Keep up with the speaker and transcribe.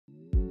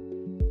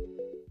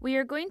We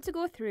are going to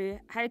go through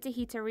how to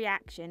heat a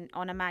reaction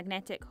on a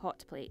magnetic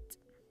hot plate.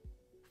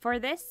 For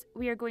this,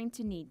 we are going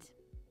to need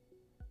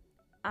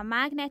a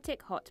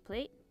magnetic hot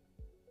plate,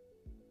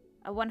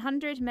 a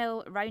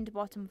 100ml round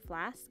bottom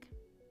flask,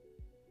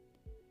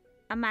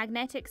 a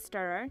magnetic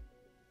stirrer,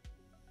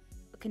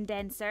 a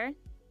condenser,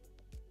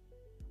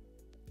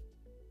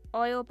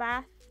 oil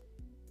bath,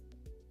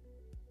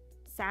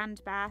 sand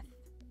bath,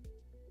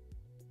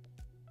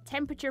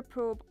 temperature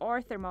probe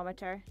or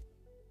thermometer,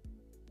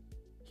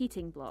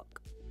 heating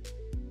block.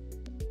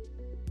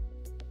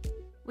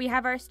 We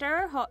have our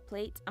stirrer hot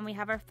plate and we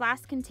have our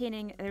flask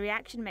containing the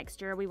reaction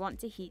mixture we want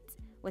to heat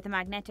with a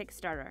magnetic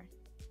stirrer.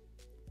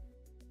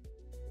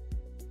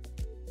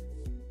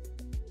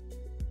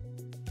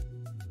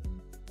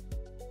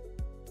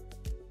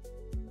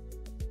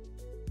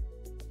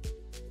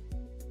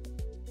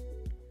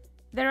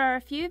 There are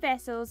a few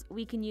vessels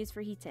we can use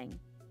for heating.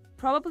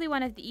 Probably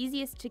one of the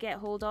easiest to get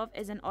hold of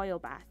is an oil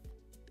bath.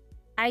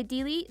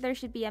 Ideally, there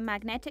should be a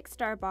magnetic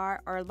stir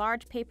bar or a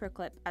large paper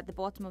clip at the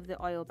bottom of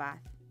the oil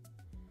bath.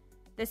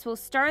 This will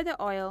stir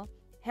the oil,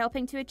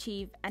 helping to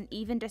achieve an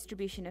even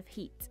distribution of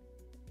heat.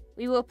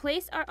 We will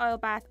place our oil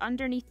bath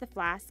underneath the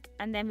flask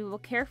and then we will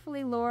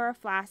carefully lower our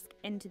flask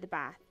into the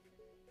bath.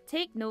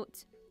 Take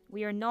note,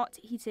 we are not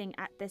heating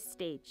at this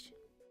stage.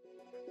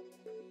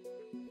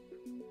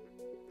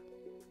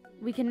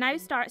 We can now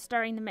start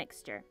stirring the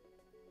mixture.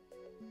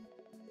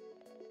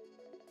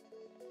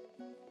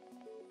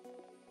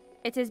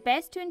 It is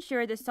best to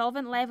ensure the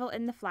solvent level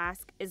in the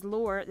flask is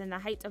lower than the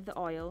height of the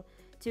oil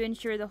to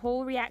ensure the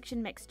whole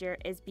reaction mixture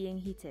is being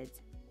heated.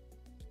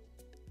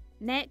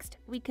 Next,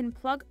 we can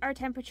plug our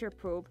temperature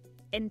probe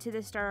into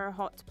the stirrer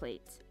hot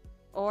plate,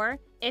 or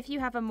if you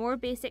have a more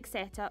basic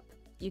setup,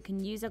 you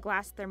can use a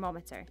glass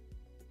thermometer.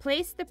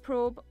 Place the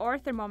probe or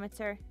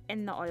thermometer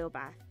in the oil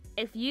bath.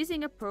 If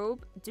using a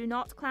probe, do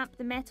not clamp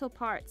the metal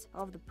part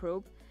of the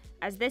probe,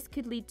 as this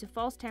could lead to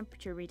false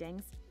temperature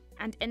readings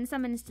and in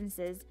some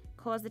instances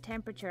cause the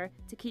temperature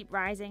to keep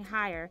rising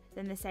higher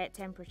than the set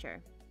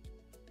temperature.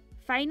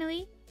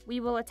 Finally, we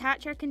will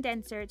attach our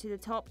condenser to the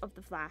top of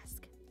the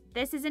flask.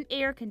 This is an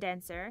air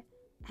condenser,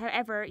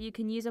 however you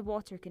can use a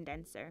water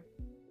condenser.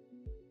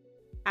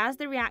 As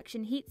the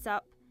reaction heats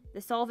up,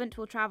 the solvent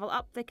will travel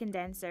up the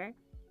condenser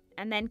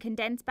and then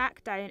condense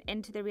back down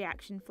into the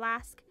reaction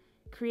flask,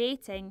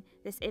 creating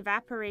this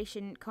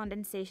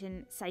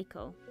evaporation-condensation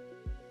cycle.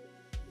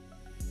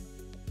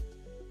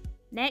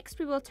 Next,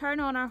 we will turn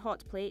on our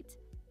hot plate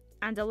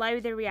and allow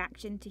the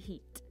reaction to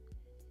heat.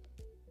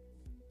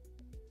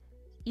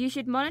 You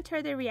should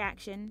monitor the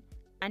reaction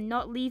and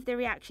not leave the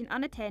reaction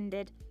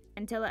unattended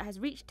until it has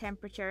reached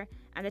temperature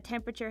and the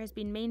temperature has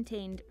been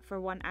maintained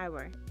for 1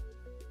 hour.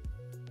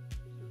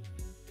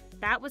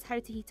 That was how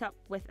to heat up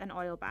with an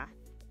oil bath.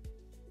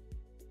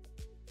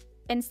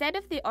 Instead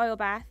of the oil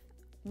bath,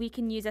 we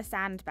can use a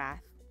sand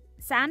bath.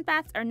 Sand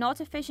baths are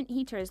not efficient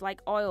heaters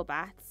like oil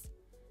baths.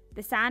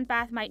 The sand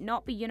bath might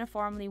not be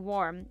uniformly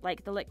warm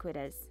like the liquid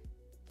is.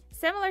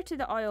 Similar to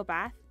the oil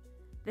bath,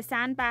 the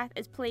sand bath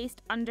is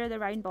placed under the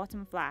round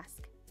bottom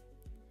flask.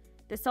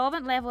 The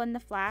solvent level in the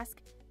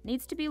flask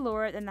needs to be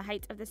lower than the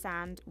height of the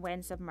sand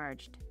when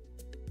submerged.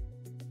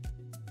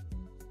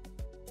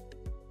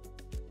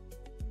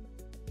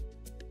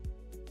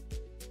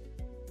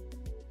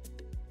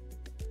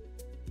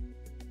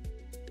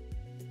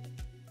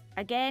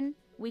 Again,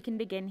 we can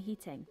begin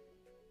heating.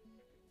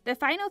 The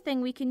final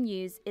thing we can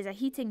use is a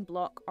heating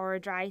block or a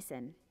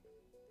dry-sin.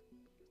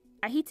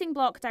 A heating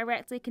block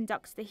directly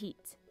conducts the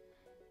heat.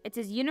 It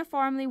is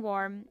uniformly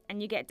warm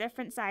and you get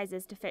different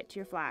sizes to fit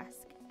your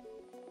flask.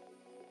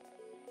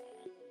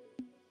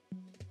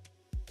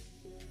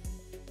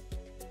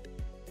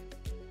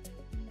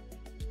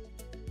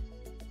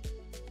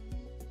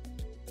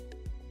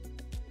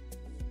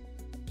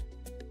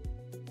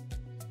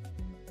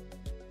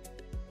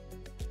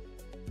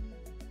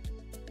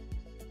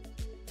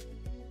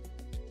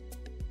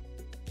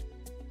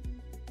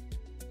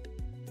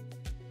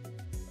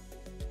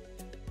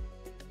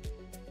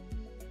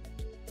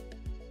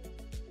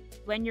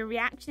 When your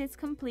reaction is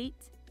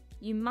complete,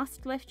 you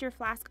must lift your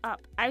flask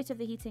up out of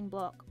the heating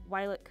block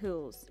while it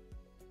cools.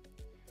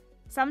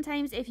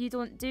 Sometimes if you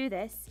don't do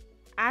this,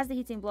 as the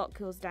heating block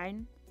cools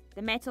down,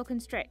 the metal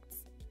constricts,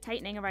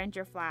 tightening around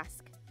your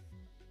flask.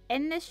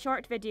 In this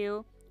short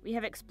video, we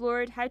have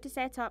explored how to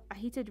set up a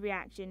heated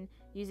reaction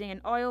using an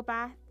oil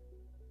bath,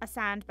 a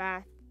sand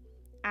bath,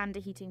 and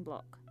a heating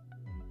block.